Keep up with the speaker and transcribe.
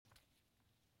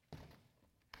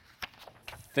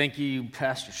Thank you,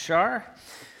 Pastor Shar.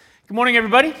 Good morning,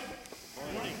 everybody.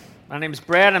 Good morning. My name is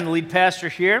Brad. I'm the lead pastor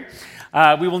here.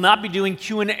 We will not be doing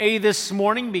Q&A this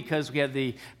morning because we have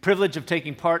the privilege of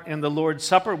taking part in the Lord's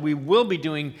Supper. We will be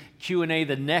doing Q&A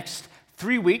the next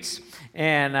 3 weeks,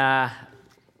 and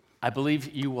I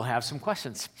believe you will have some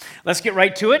questions. Let's get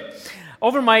right to it.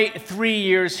 Over my 3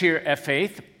 years here at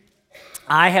Faith,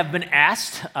 I have been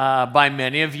asked by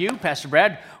many of you, Pastor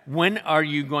Brad, when are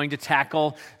you going to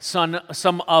tackle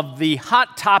some of the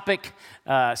hot topic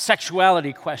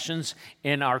sexuality questions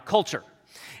in our culture?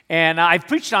 And I've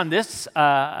preached on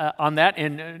that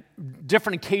in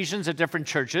different occasions at different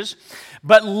churches.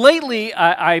 But lately,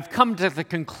 I've come to the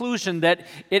conclusion that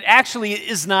it actually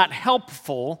is not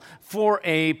helpful for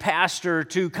a pastor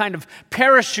to kind of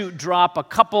parachute drop a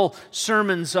couple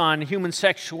sermons on human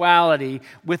sexuality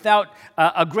without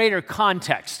a greater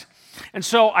context. And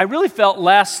so I really felt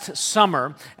last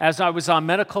summer, as I was on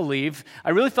medical leave,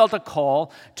 I really felt a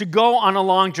call to go on a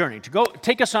long journey, to go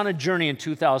take us on a journey in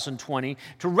 2020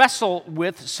 to wrestle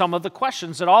with some of the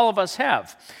questions that all of us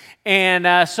have.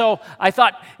 And so I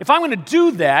thought, if I'm going to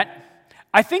do that,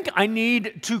 I think I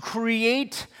need to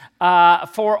create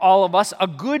for all of us a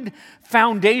good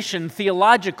foundation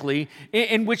theologically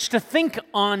in which to think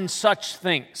on such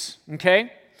things,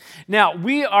 okay? Now,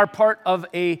 we are part of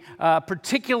a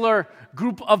particular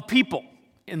group of people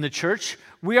in the church.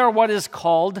 We are what is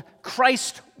called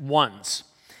Christ ones.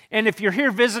 And if you're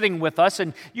here visiting with us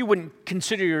and you wouldn't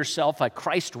consider yourself a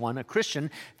Christ one, a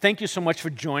Christian, thank you so much for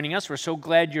joining us. We're so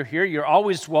glad you're here. You're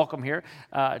always welcome here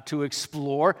to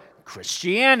explore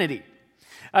Christianity.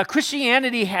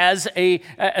 Christianity has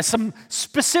some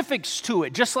specifics to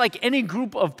it, just like any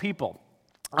group of people.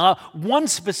 One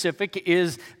specific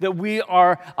is that we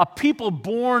are a people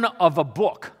born of a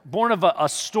book, born of a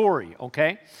story,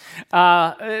 okay?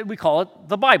 We call it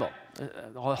the Bible,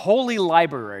 a holy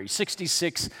library,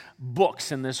 66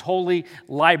 books in this holy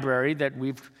library that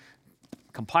we've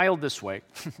compiled this way.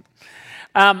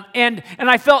 And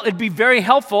I felt it'd be very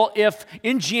helpful if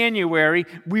in January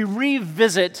we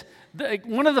revisit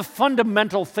one of the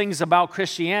fundamental things about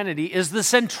Christianity is the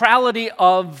centrality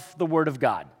of the Word of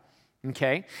God.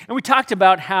 Okay, and we talked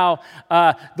about how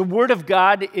the Word of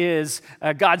God is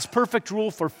God's perfect rule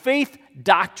for faith,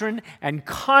 doctrine, and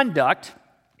conduct.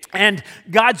 And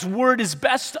God's Word is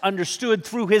best understood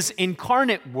through His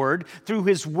incarnate Word, through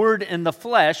His Word in the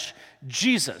flesh,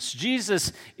 Jesus.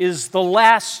 Jesus is the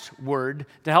last Word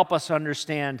to help us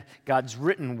understand God's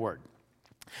written Word.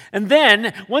 And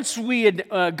then, once we had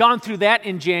gone through that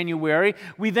in January,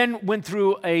 we then went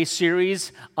through a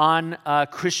series on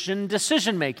Christian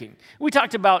decision-making. We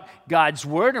talked about God's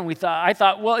Word, and I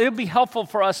thought, well, it would be helpful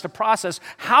for us to process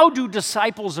how do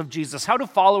disciples of Jesus, how do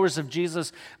followers of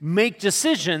Jesus make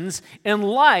decisions in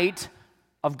light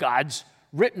of God's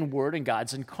written Word and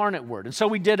God's incarnate Word. And so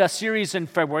we did a series in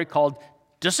February called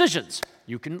Decisions.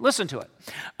 You can listen to it.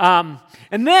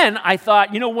 And then I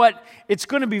thought, you know what? It's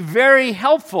going to be very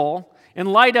helpful in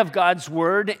light of God's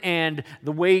Word and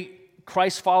the way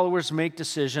Christ followers make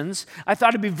decisions. I thought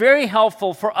it'd be very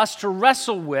helpful for us to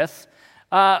wrestle with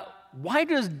why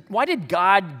did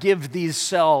God give these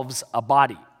selves a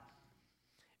body?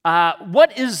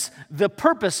 What is the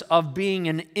purpose of being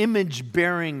an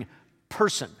image-bearing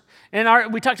person?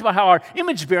 And we talked about how our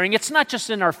image-bearing, it's not just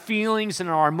in our feelings and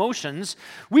our emotions.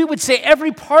 We would say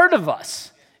every part of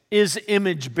us is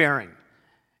image-bearing.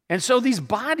 And so these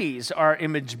bodies are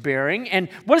image-bearing. And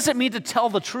what does it mean to tell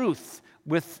the truth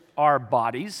with our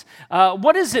bodies?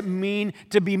 What does it mean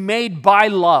to be made by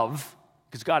love?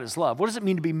 Because God is love. What does it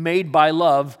mean to be made by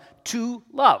love to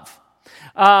love?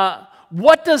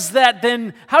 What does that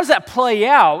then, how does that play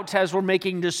out as we're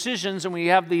making decisions and we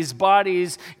have these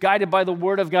bodies guided by the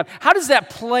Word of God? How does that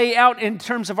play out in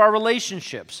terms of our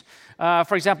relationships?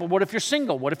 For example, what if you're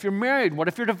single? What if you're married? What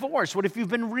if you're divorced? What if you've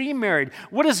been remarried?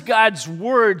 What does God's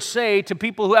Word say to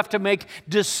people who have to make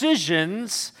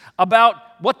decisions about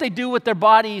what they do with their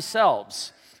body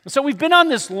selves? So we've been on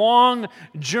this long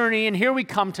journey, and here we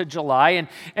come to July,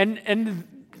 and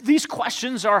these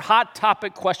questions are hot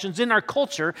topic questions in our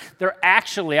culture. They're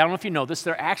actually, I don't know if you know this,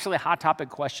 they're actually hot topic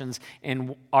questions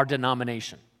in our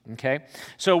denomination, okay?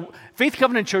 So Faith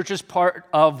Covenant Church is part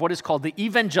of what is called the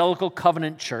Evangelical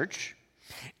Covenant Church.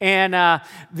 And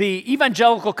the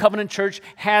Evangelical Covenant Church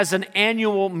has an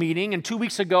annual meeting, and 2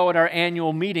 weeks ago at our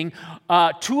annual meeting,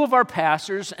 two of our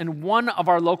pastors and one of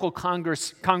our local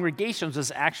congregations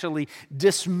was actually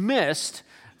dismissed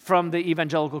from the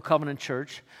Evangelical Covenant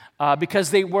Church because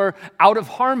they were out of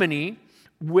harmony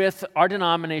with our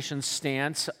denomination's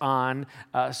stance on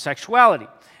sexuality.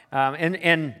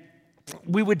 And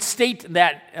we would state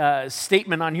that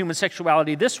statement on human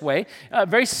sexuality this way,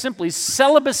 very simply: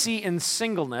 celibacy in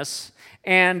singleness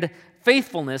and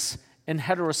faithfulness in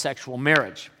heterosexual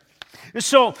marriage.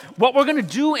 So what we're going to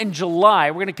do in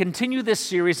July, we're going to continue this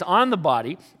series on the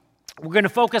body. We're going to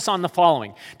focus on the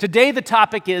following. Today the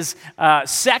topic is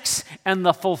sex and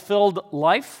the fulfilled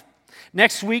life.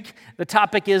 Next week the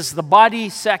topic is the body,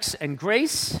 sex, and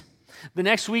grace. The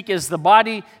next week is the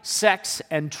body, sex,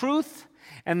 and truth.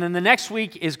 And then the next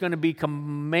week is going to be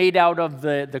made out of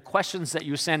the questions that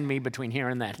you send me between here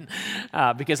and then.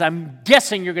 Because I'm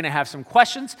guessing you're going to have some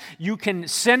questions. You can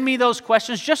send me those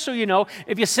questions. Just so you know,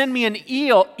 if you send me an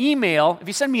email, if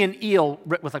you send me an eel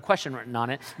with a question written on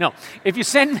it, no. If you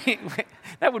send me,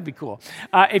 that would be cool.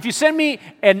 If you send me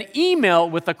an email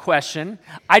with a question,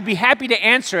 I'd be happy to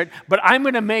answer it, but I'm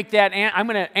going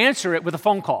to answer it with a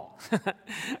phone call.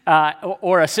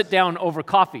 Or a sit down over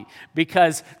coffee,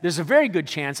 because there's a very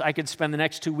good chance I could spend the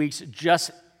next 2 weeks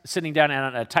just sitting down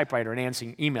on a typewriter and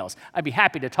answering emails. I'd be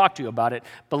happy to talk to you about it,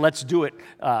 but let's do it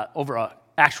over an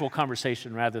actual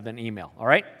conversation rather than email, all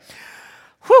right?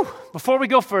 Whew. Before we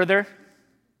go further,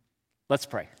 let's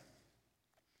pray.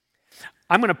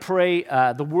 I'm going to pray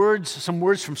some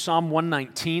words from Psalm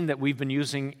 119 that we've been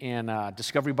using in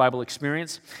Discovery Bible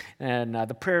Experience. And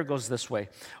the prayer goes this way: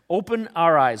 Open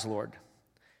our eyes, Lord,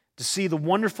 to see the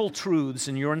wonderful truths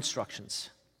in your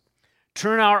instructions.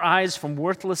 Turn our eyes from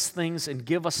worthless things and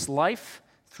give us life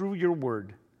through your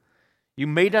word. You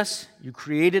made us, you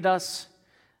created us.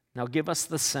 Now give us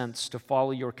the sense to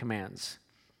follow your commands.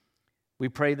 We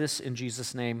pray this in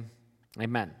Jesus' name.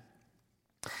 Amen.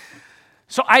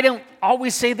 So I don't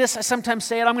always say this. I sometimes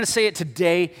say it. I'm going to say it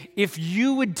today. If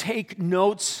you would take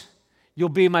notes, you'll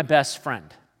be my best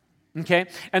friend. Okay?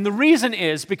 And the reason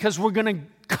is because we're going to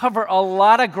cover a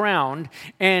lot of ground,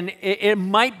 and it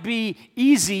might be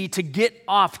easy to get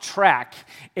off track.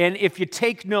 And if you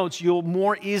take notes, you'll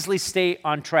more easily stay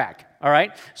on track. All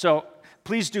right? So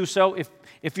please do so.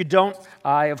 If you don't,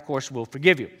 I, of course, will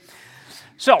forgive you.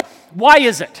 So why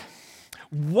is it?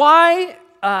 Why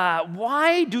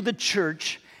do the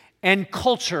church and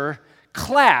culture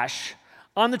clash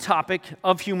on the topic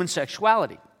of human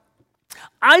sexuality?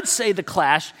 I'd say the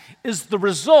clash is the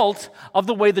result of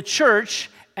the way the church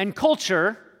and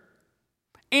culture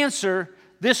answer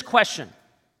this question: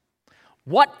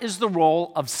 what is the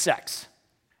role of sex?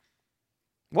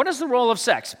 What is the role of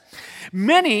sex?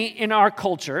 Many in our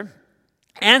culture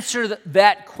answer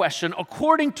that question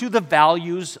according to the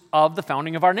values of the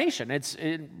founding of our nation. It's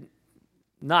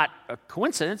not a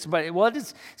coincidence, but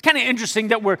it's kind of interesting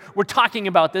that we're talking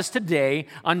about this today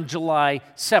on July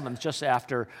 7th, just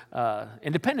after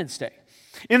Independence Day.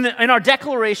 In our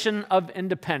Declaration of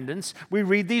Independence, we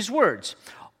read these words: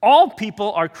 all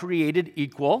people are created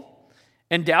equal,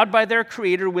 endowed by their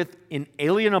Creator with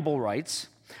inalienable rights.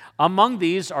 Among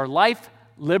these are life,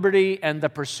 liberty, and the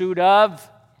pursuit of...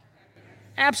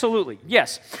 Absolutely,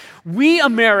 yes. We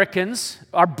Americans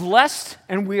are blessed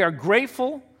and we are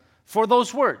grateful for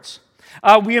those words.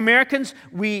 We Americans,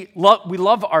 we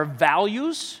love our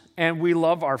values and we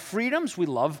love our freedoms, we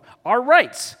love our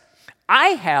rights. I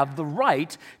have the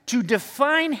right to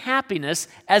define happiness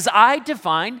as I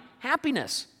define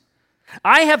happiness.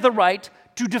 I have the right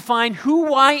to define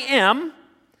who I am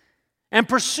and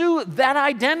pursue that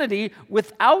identity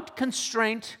without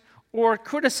constraint or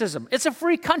criticism. It's a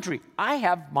free country. I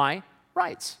have my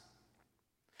rights.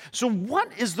 So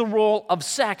what is the role of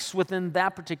sex within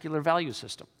that particular value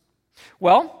system?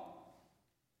 Well,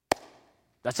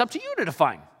 that's up to you to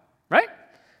define, right?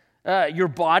 Your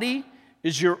body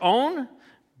is your own.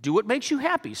 Do what makes you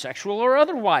happy, sexual or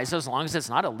otherwise, as long as it's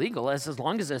not illegal, as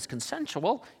long as it's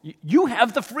consensual. You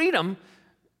have the freedom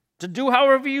to do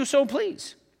however you so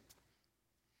please.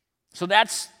 So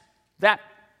that's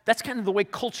kind of the way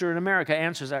culture in America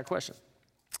answers that question.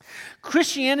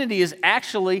 Christianity is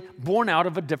actually born out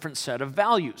of a different set of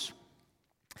values.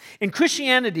 In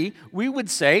Christianity, we would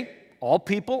say all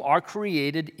people are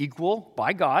created equal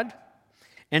by God,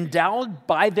 endowed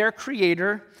by their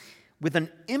Creator with an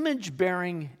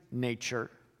image-bearing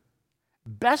nature,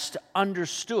 best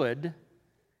understood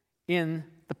in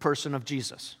the person of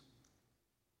Jesus.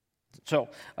 So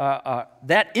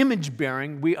that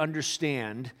image-bearing we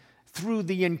understand through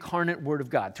the incarnate Word of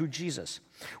God, through Jesus.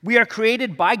 We are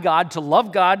created by God to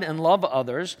love God and love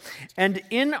others. And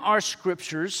in our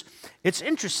scriptures, it's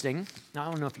interesting, I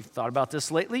don't know if you've thought about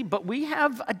this lately, but we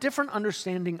have a different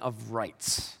understanding of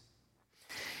rights.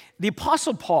 The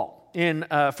Apostle Paul in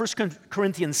 1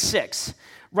 Corinthians 6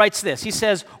 writes this. He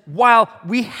says, while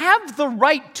we have the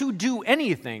right to do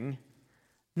anything,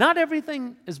 not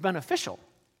everything is beneficial.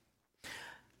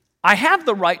 I have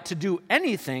the right to do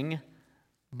anything,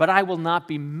 but I will not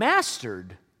be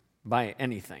mastered by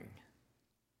anything.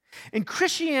 In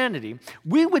Christianity,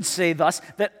 we would say thus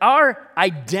that our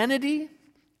identity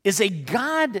is a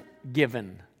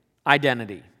God-given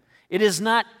identity. It is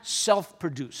not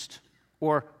self-produced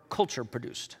or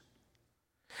culture-produced.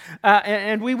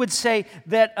 And we would say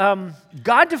that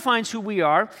God defines who we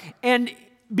are, and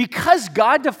because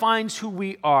God defines who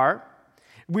we are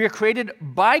created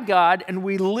by God, and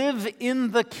we live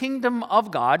in the kingdom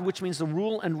of God, which means the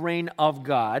rule and reign of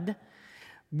God.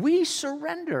 We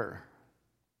surrender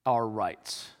our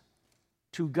rights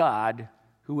to God,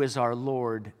 who is our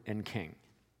Lord and King.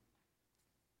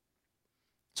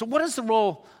 So what is the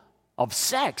role of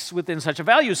sex within such a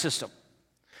value system?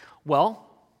 Well,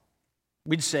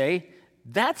 we'd say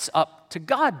that's up to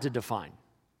God to define.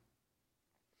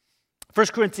 1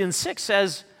 Corinthians 6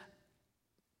 says,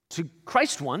 to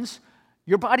Christ ones,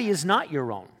 your body is not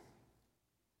your own.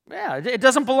 Yeah, it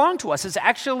doesn't belong to us. It's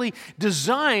actually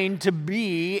designed to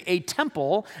be a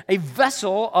temple, a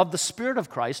vessel of the Spirit of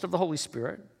Christ, of the Holy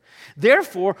Spirit.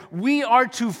 Therefore, we are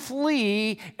to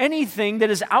flee anything that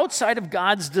is outside of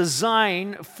God's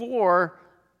design for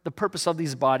the purpose of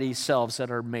these body selves that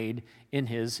are made in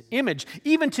His image,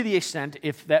 even to the extent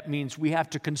if that means we have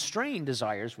to constrain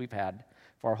desires we've had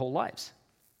for our whole lives.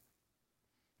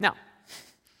 Now,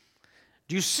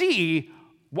 do you see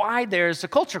why there's a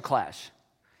culture clash?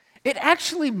 It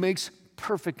actually makes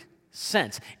perfect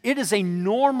sense. It is a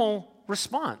normal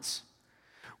response.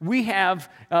 We have,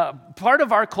 part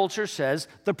of our culture says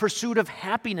the pursuit of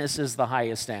happiness is the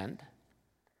highest end.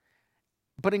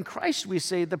 But in Christ we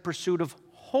say the pursuit of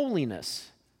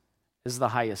holiness is the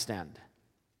highest end.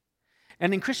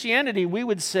 And in Christianity we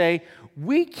would say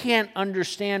we can't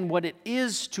understand what it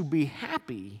is to be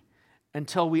happy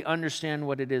until we understand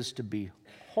what it is to be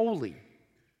holy.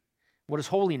 What does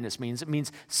holiness mean? It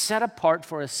means set apart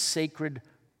for a sacred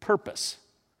purpose.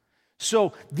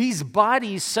 So these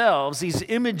body selves, these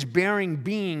image-bearing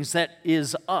beings that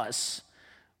is us,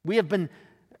 we have been,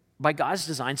 by God's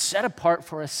design, set apart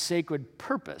for a sacred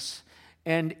purpose.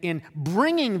 And in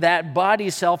bringing that body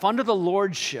self under the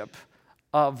lordship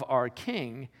of our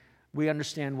King, we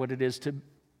understand what it is to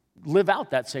live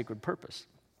out that sacred purpose.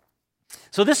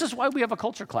 So this is why we have a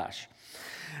culture clash.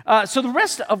 So the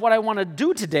rest of what I want to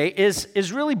do today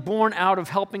is really born out of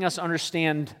helping us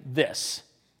understand this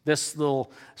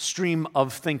little stream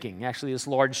of thinking, actually this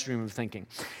large stream of thinking.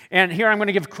 And here I'm going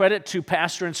to give credit to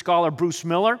pastor and scholar Bruce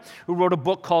Miller, who wrote a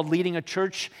book called Leading a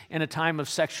Church in a Time of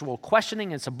Sexual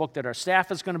Questioning. It's a book that our staff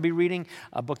is going to be reading,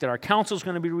 a book that our council is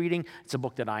going to be reading. It's a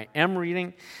book that I am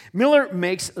reading. Miller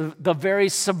makes the very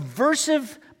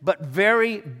subversive but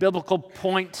very biblical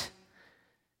point: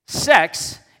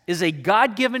 sex is a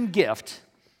God-given gift,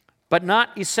 but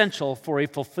not essential for a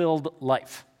fulfilled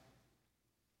life.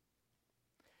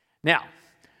 Now,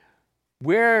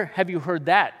 where have you heard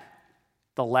that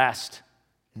the last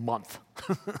month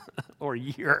or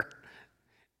year?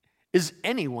 Is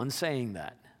anyone saying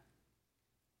that?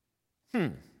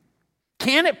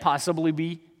 Can it possibly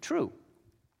be true?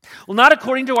 Well, not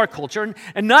according to our culture,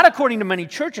 and not according to many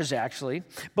churches, actually.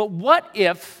 But what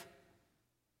if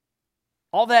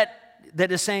all that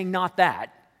is saying not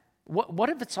that, what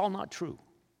if it's all not true?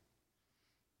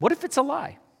 What if it's a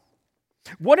lie?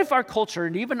 What if our culture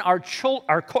and even our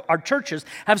churches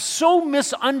have so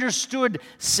misunderstood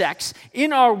sex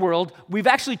in our world, we've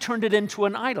actually turned it into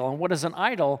an idol? And what is an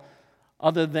idol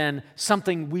other than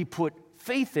something we put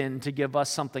faith in to give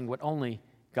us something what only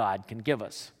God can give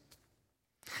us?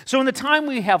 So in the time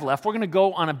we have left, we're going to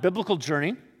go on a biblical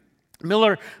journey.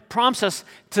 Miller prompts us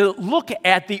to look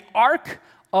at the arc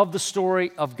of the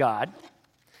story of God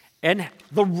and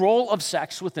the role of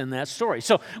sex within that story.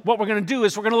 So what we're going to do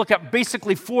is we're going to look at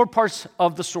basically 4 parts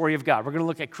of the story of God. We're going to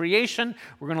look at creation,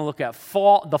 we're going to look at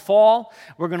the fall,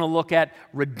 we're going to look at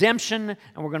redemption,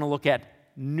 and we're going to look at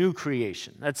new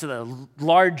creation. That's the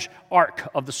large arc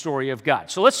of the story of God.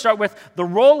 So let's start with the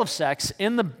role of sex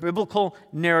in the biblical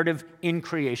narrative in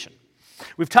creation.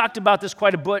 We've talked about this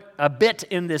quite a bit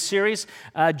in this series.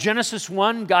 Genesis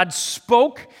 1, God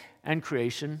spoke and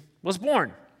creation was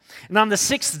born. And on the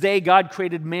 6th day, God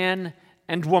created man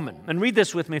and woman. And read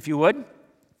this with me if you would.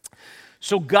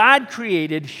 So God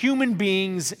created human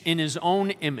beings in His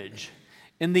own image.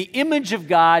 In the image of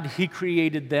God, He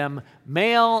created them,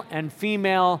 male and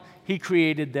female, He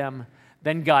created them.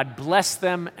 Then God blessed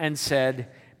them and said,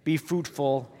 "Be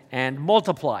fruitful and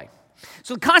multiply."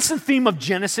 So the constant theme of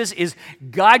Genesis is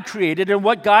God created, and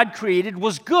what God created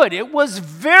was good. It was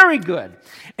very good.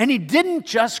 And he didn't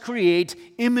just create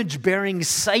image-bearing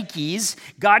psyches.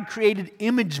 God created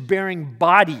image-bearing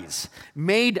bodies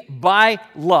made by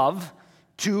love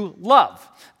to love.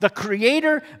 The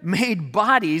Creator made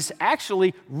bodies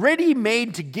actually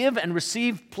ready-made to give and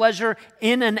receive pleasure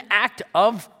in an act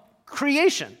of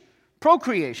creation,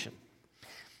 procreation.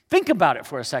 Think about it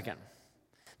for a second.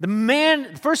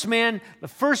 The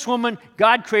first woman,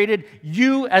 God created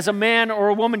you as a man or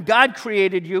a woman. God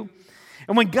created you.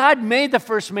 And when God made the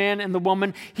first man and the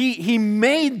woman, he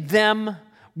made them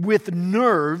with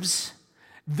nerves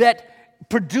that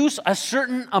produce a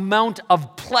certain amount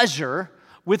of pleasure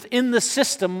within the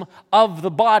system of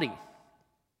the body.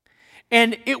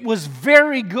 And it was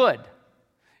very good.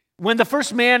 When the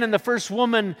first man and the first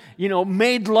woman,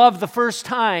 made love the first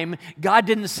time, God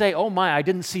didn't say, "Oh my, I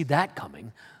didn't see that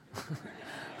coming."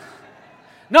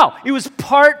 No, it was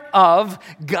part of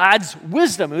God's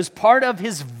wisdom. It was part of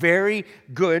his very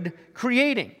good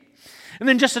creating. And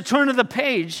then just a turn of the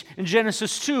page, in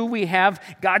Genesis 2, we have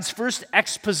God's first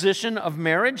exposition of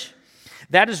marriage.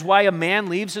 That is why a man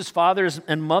leaves his father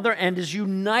and mother and is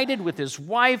united with his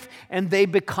wife, and they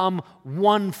become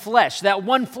one flesh. That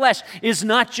one flesh is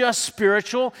not just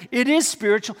spiritual. It is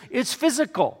spiritual. It's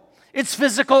physical. It's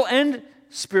physical and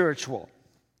spiritual.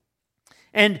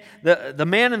 And the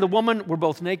man and the woman were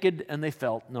both naked, and they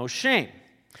felt no shame.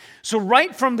 So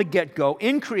right from the get-go,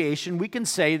 in creation, we can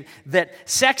say that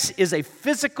sex is a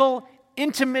physical,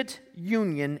 intimate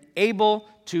union able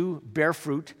to bear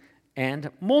fruit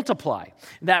and multiply.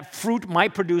 That fruit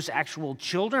might produce actual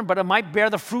children, but it might bear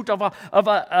the fruit of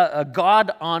a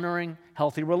God-honoring,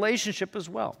 healthy relationship as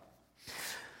well.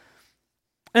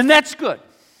 And that's good.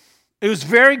 It was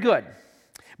very good.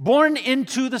 Born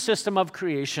into the system of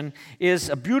creation is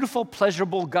a beautiful,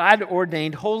 pleasurable,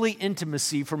 God-ordained, holy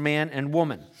intimacy for man and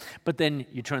woman. But then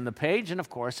you turn the page, and of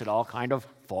course, it all kind of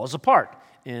falls apart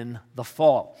in the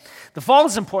fall. The fall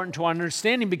is important to our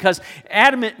understanding because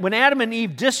when Adam and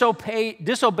Eve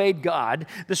disobeyed God,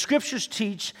 the scriptures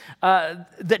teach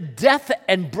that death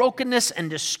and brokenness and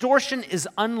distortion is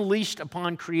unleashed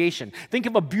upon creation. Think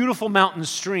of a beautiful mountain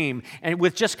stream and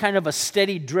with just kind of a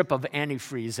steady drip of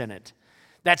antifreeze in it.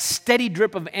 That steady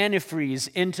drip of antifreeze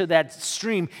into that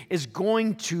stream is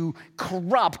going to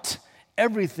corrupt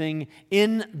everything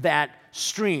in that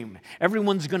stream.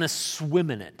 Everyone's going to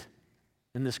swim in it,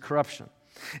 in this corruption.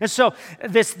 And so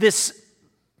this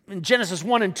in Genesis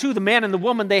 1 and 2, the man and the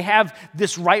woman, they have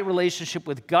this right relationship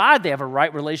with God. They have a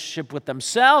right relationship with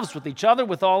themselves, with each other,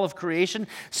 with all of creation.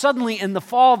 Suddenly in the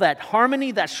fall, that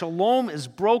harmony, that shalom is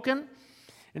broken.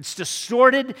 It's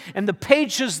distorted, and the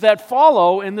pages that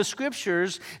follow in the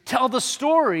scriptures tell the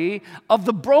story of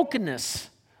the brokenness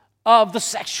of the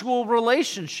sexual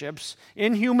relationships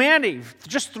in humanity.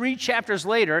 Just 3 chapters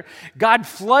later, God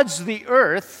floods the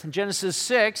earth, in Genesis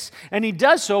 6, and he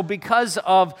does so because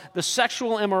of the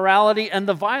sexual immorality and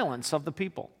the violence of the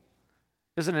people.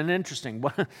 Isn't it interesting?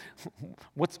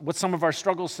 What's some of our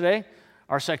struggles today?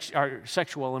 Our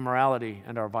sexual immorality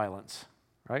and our violence,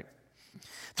 right?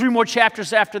 3 more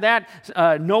chapters after that,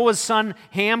 Noah's son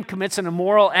Ham commits an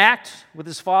immoral act with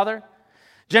his father.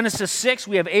 Genesis 6,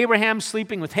 we have Abraham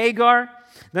sleeping with Hagar.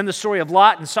 Then the story of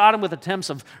Lot and Sodom with attempts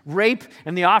of rape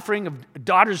and the offering of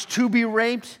daughters to be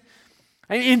raped.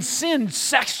 In sin,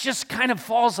 sex just kind of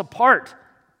falls apart.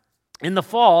 In the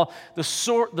fall, the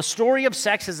story of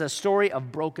sex is a story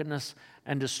of brokenness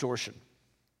and distortion.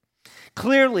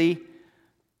 Clearly,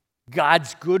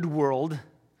 God's good world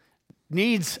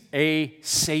needs a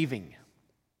saving.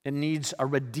 It needs a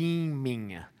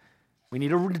redeeming. We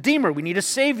need a redeemer. We need a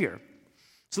savior.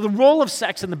 So the role of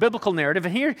sex in the biblical narrative,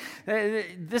 and here,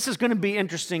 this is going to be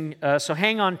interesting, so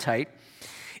hang on tight.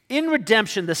 In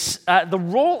redemption, the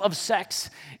role of sex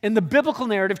in the biblical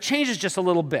narrative changes just a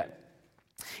little bit.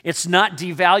 It's not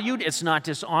devalued, it's not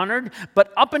dishonored,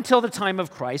 but up until the time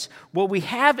of Christ, what we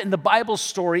have in the Bible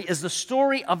story is the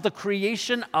story of the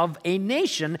creation of a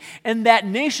nation, and that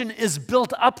nation is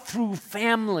built up through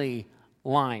family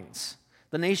lines.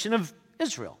 The nation of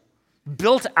Israel,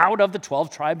 built out of the 12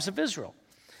 tribes of Israel.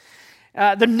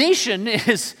 The nation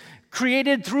is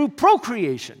created through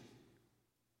procreation.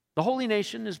 The holy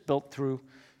nation is built through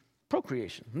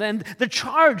procreation. Then the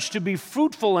charge to be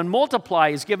fruitful and multiply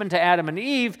is given to Adam and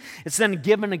Eve. It's then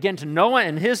given again to Noah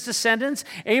and his descendants.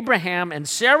 Abraham and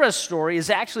Sarah's story is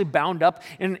actually bound up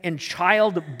in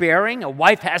childbearing. A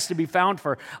wife has to be found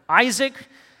for Isaac.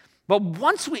 But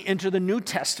once we enter the New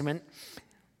Testament,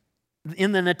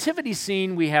 in the nativity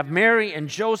scene, we have Mary and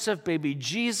Joseph, baby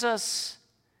Jesus.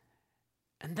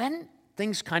 And then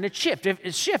things kind of shift.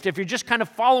 If you're just kind of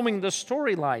following the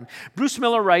storyline. Bruce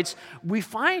Miller writes, "We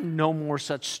find no more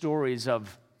such stories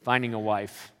of finding a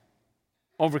wife,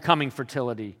 overcoming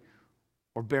fertility,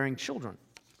 or bearing children.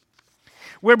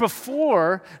 Where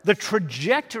before the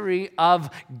trajectory of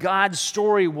God's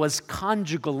story was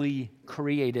conjugally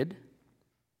created,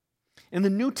 in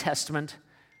the New Testament,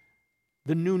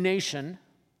 the new nation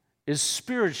is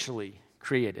spiritually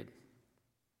created,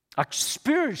 a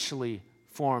spiritually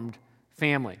formed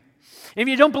family." If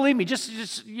you don't believe me,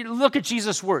 just look at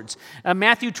Jesus' words.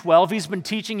 Matthew 12, he's been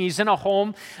teaching, he's in a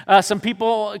home. Some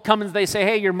people come and they say,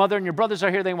 "Hey, your mother and your brothers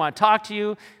are here, they want to talk to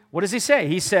you." What does he say?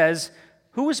 He says,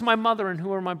 "Who is my mother and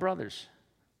who are my brothers?"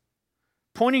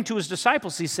 Pointing to his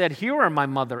disciples, he said, "Here are my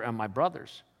mother and my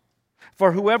brothers.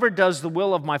 For whoever does the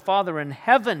will of my Father in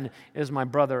heaven is my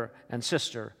brother and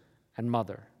sister and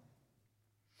mother."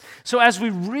 So as we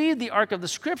read the arc of the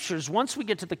Scriptures, once we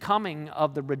get to the coming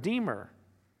of the Redeemer,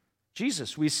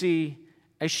 Jesus, we see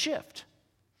a shift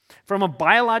from a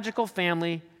biological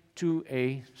family to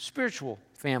a spiritual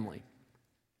family.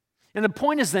 And the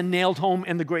point is then nailed home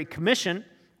in the Great Commission.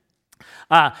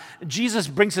 Jesus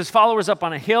brings his followers up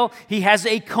on a hill. He has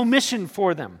a commission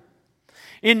for them.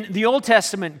 In the Old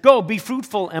Testament, go, be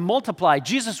fruitful and multiply.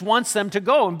 Jesus wants them to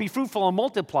go and be fruitful and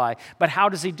multiply. But how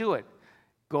does he do it?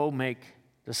 Go make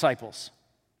disciples.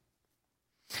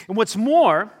 And what's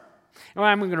more, and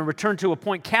I'm going to return to a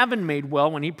point Kevin made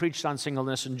well when he preached on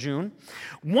singleness in June.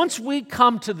 Once we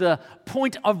come to the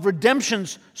point of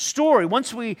redemption's story,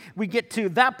 once we get to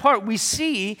that part, we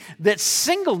see that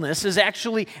singleness is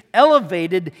actually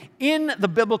elevated in the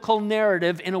biblical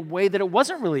narrative in a way that it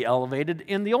wasn't really elevated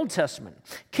in the Old Testament.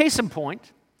 Case in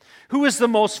point, who is the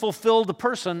most fulfilled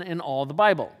person in all the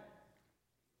Bible?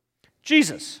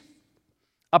 Jesus,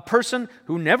 a person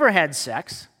who never had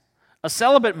sex, a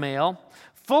celibate male,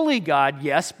 fully God,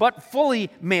 yes, but fully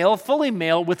male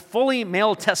with fully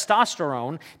male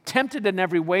testosterone, tempted in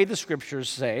every way, the Scriptures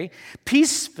say,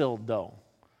 peace-filled though,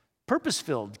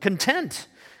 purpose-filled, content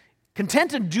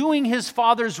in doing his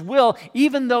Father's will,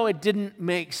 even though it didn't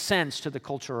make sense to the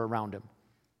culture around him.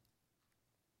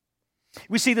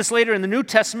 We see this later in the New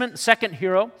Testament, second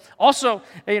hero, also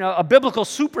a biblical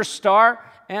superstar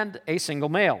and a single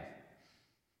male.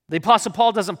 The Apostle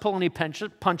Paul doesn't pull any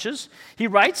punches. He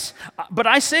writes, "But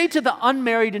I say to the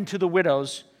unmarried and to the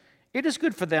widows, it is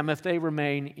good for them if they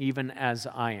remain even as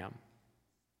I am."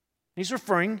 He's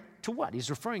referring to what? He's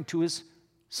referring to his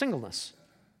singleness.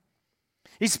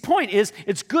 His point is,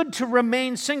 it's good to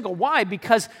remain single. Why?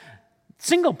 Because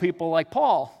single people like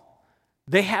Paul,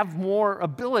 they have more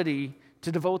ability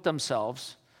to devote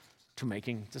themselves to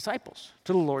making disciples,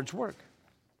 to the Lord's work.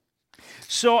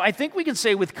 So I think we can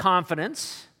say with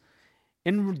confidence,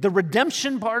 in the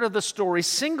redemption part of the story,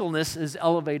 singleness is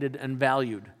elevated and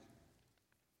valued.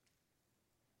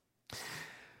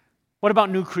 What about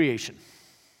new creation?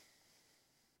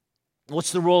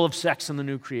 What's the role of sex in the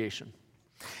new creation?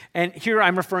 And here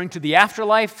I'm referring to the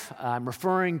afterlife. I'm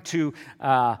referring to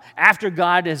after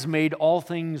God has made all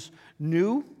things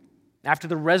new, after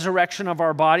the resurrection of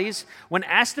our bodies. When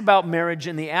asked about marriage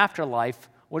in the afterlife,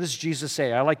 what does Jesus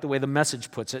say? I like the way the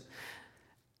Message puts it.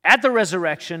 At the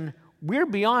resurrection, we're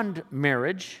beyond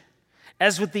marriage.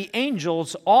 As with the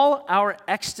angels, all our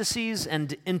ecstasies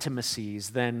and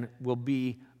intimacies then will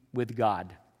be with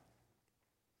God.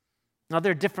 Now,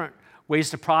 there are different ways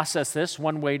to process this.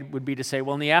 One way would be to say,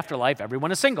 well, in the afterlife,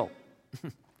 everyone is single.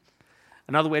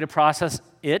 Another way to process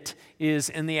it is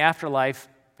in the afterlife,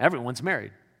 everyone's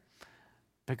married.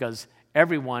 Because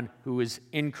everyone who is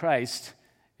in Christ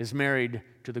is married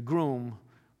to the groom,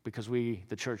 because we,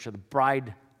 the church, are the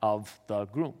bride of the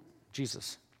groom,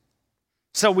 Jesus.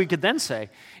 So we could then say,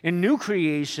 in new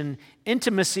creation,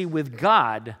 intimacy with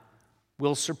God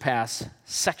will surpass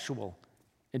sexual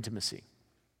intimacy.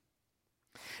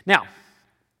 Now,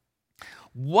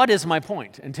 what is my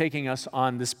point in taking us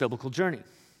on this biblical journey?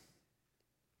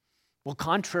 Well,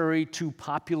 contrary to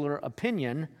popular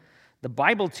opinion, the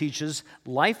Bible teaches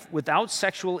life without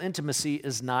sexual intimacy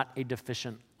is not a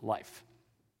deficient life.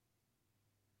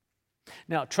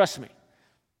 Now, trust me,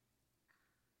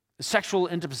 sexual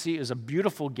intimacy is a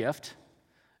beautiful gift,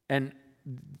 and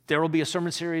there will be a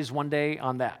sermon series one day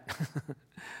on that.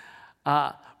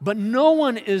 But no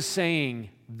one is saying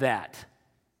that.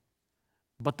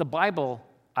 But the Bible,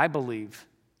 I believe,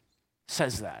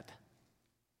 says that.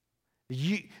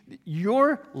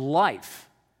 Your life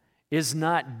is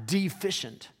not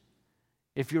deficient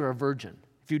if you're a virgin,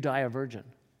 if you die a virgin.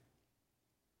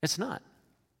 It's not.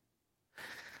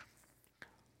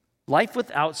 Life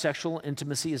without sexual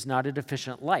intimacy is not a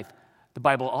deficient life. The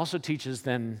Bible also teaches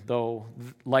then, though,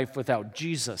 life without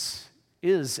Jesus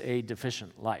is a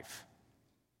deficient life.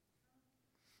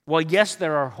 Well, yes,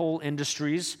 there are whole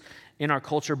industries in our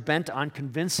culture bent on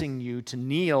convincing you to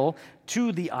kneel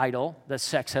to the idol that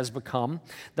sex has become.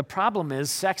 The problem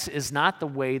is, sex is not the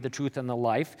way, the truth, and the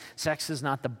life. Sex is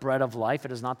not the bread of life.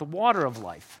 It is not the water of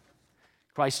life.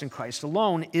 Christ and Christ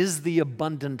alone is the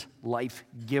abundant life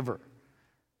giver,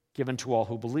 given to all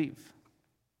who believe.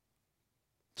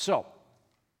 So,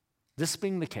 this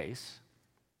being the case,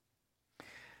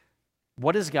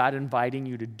 what is God inviting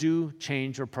you to do,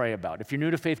 change, or pray about? If you're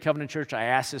new to Faith Covenant Church, I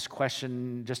ask this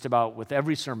question just about with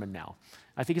every sermon now.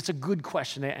 I think it's a good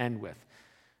question to end with.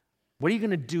 What are you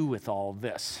going to do with all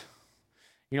this?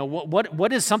 You know,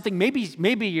 what is something,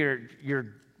 maybe you're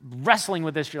wrestling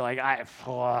with this, you're like, I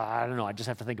don't know, I just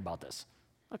have to think about this.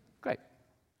 Great.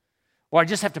 Or I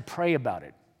just have to pray about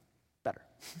it. Better.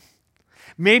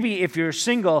 Maybe if you're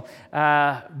single,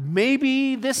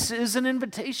 maybe this is an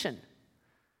invitation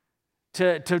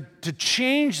to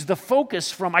change the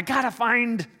focus from I got to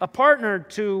find a partner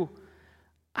to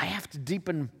I have to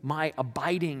deepen my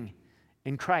abiding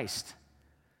in Christ.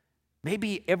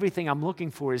 Maybe everything I'm looking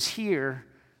for is here,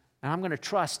 and I'm going to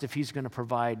trust if He's going to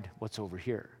provide what's over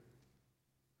here.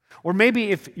 Or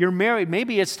maybe if you're married,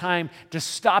 maybe it's time to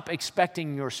stop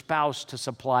expecting your spouse to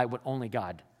supply what only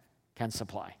God can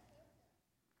supply.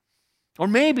 Or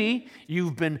maybe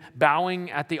you've been bowing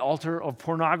at the altar of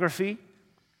pornography,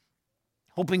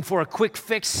 hoping for a quick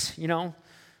fix,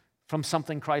 from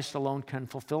something Christ alone can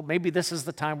fulfill. Maybe this is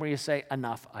the time where you say,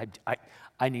 enough,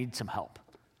 I need some help.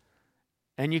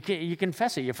 And you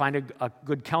confess it. You find a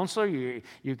good counselor.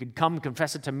 You could come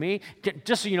confess it to me.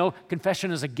 Just so you know,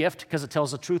 confession is a gift because it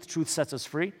tells the truth. Truth sets us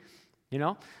free,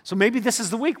 So maybe this is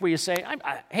the week where you say,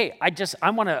 I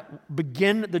want to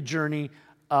begin the journey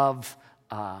of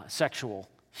sexual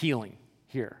healing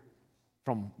here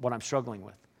from what I'm struggling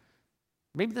with.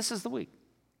 Maybe this is the week.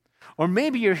 Or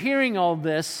maybe you're hearing all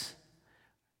this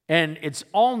and it's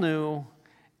all new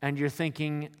and you're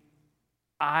thinking,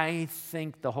 I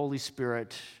think the Holy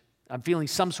Spirit, I'm feeling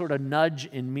some sort of nudge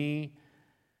in me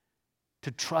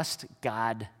to trust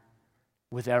God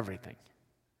with everything.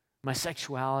 My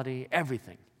sexuality,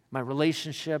 everything. My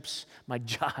relationships, my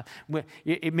job.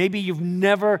 Maybe you've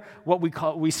never,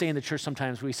 we say in the church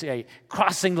sometimes, we say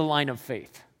crossing the line of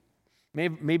faith.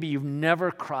 Maybe you've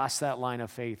never crossed that line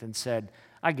of faith and said,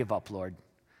 I give up, Lord.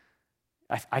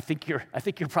 I think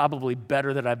you're probably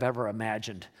better than I've ever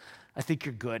imagined. I think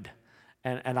you're good,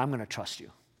 and I'm going to trust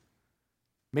you.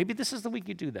 Maybe this is the week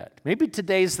you do that. Maybe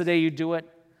today's the day you do it.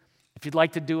 If you'd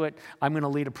like to do it, I'm going to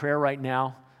lead a prayer right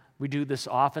now. We do this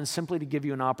often simply to give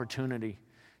you an opportunity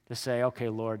to say, okay,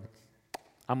 Lord,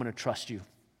 I'm going to trust you.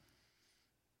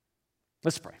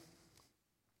 Let's pray.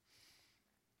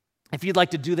 If you'd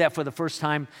like to do that for the first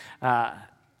time,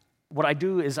 what I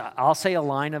do is I'll say a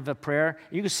line of a prayer.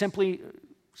 You can simply,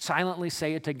 silently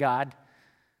say it to God.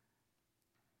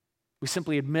 We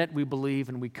simply admit, we believe,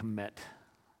 and we commit.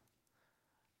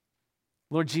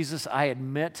 Lord Jesus, I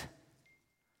admit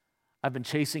I've been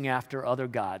chasing after other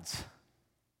gods.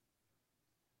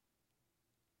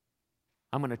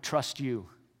 I'm going to trust you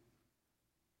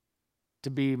to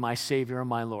be my Savior and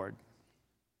my Lord.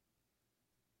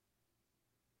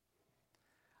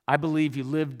 I believe you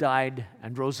lived, died,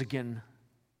 and rose again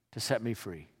to set me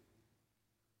free.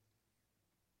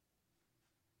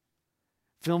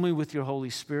 Fill me with your Holy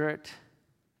Spirit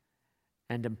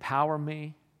and empower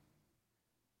me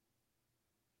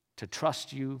to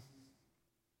trust you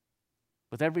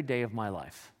with every day of my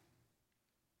life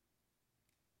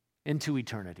into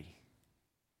eternity.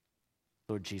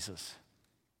 Lord Jesus.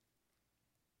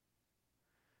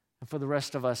 And for the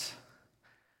rest of us,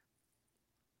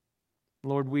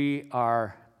 Lord, we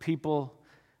are people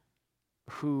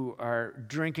who are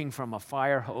drinking from a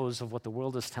fire hose of what the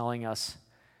world is telling us.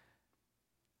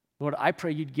 Lord, I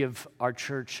pray you'd give our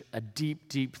church a deep,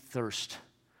 deep thirst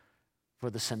for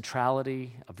the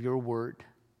centrality of your word.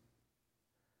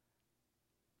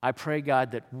 I pray,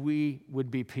 God, that we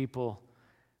would be people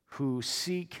who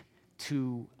seek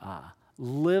to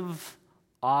live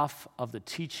off of the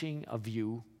teaching of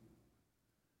you,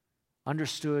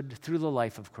 understood through the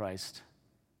life of Christ.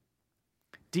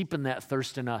 Deepen that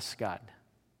thirst in us, God.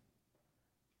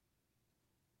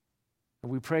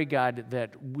 And we pray, God,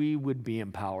 that we would be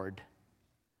empowered,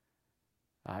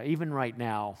 even right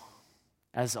now,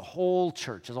 as a whole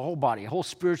church, as a whole body, a whole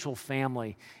spiritual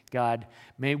family, God,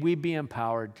 may we be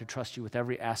empowered to trust you with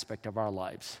every aspect of our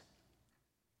lives,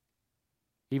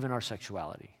 even our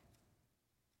sexuality.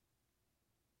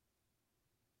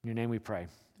 In your name we pray.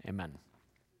 Amen.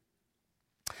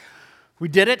 We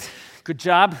did it. Good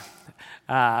job.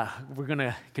 We're going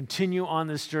to continue on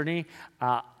this journey.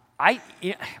 I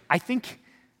think,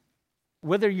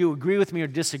 whether you agree with me or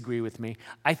disagree with me,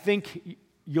 I think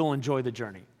you'll enjoy the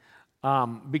journey.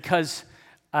 Because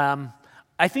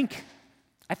I think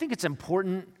it's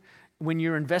important when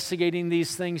you're investigating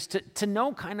these things to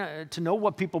know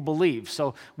what people believe.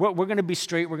 So we're going to be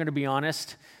straight. We're going to be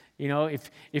honest. You know, if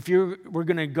we're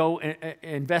going to go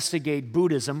investigate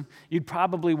Buddhism, you'd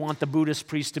probably want the Buddhist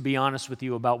priest to be honest with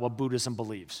you about what Buddhism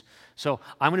believes. So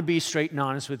I'm going to be straight and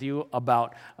honest with you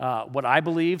about what I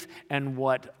believe and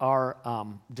what our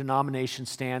denomination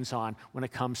stands on when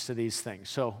it comes to these things.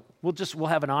 So we'll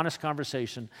have an honest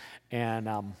conversation, and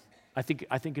I think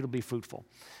it'll be fruitful.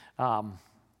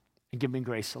 And give me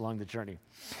grace along the journey.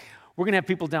 We're going to have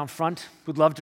people down front who'd love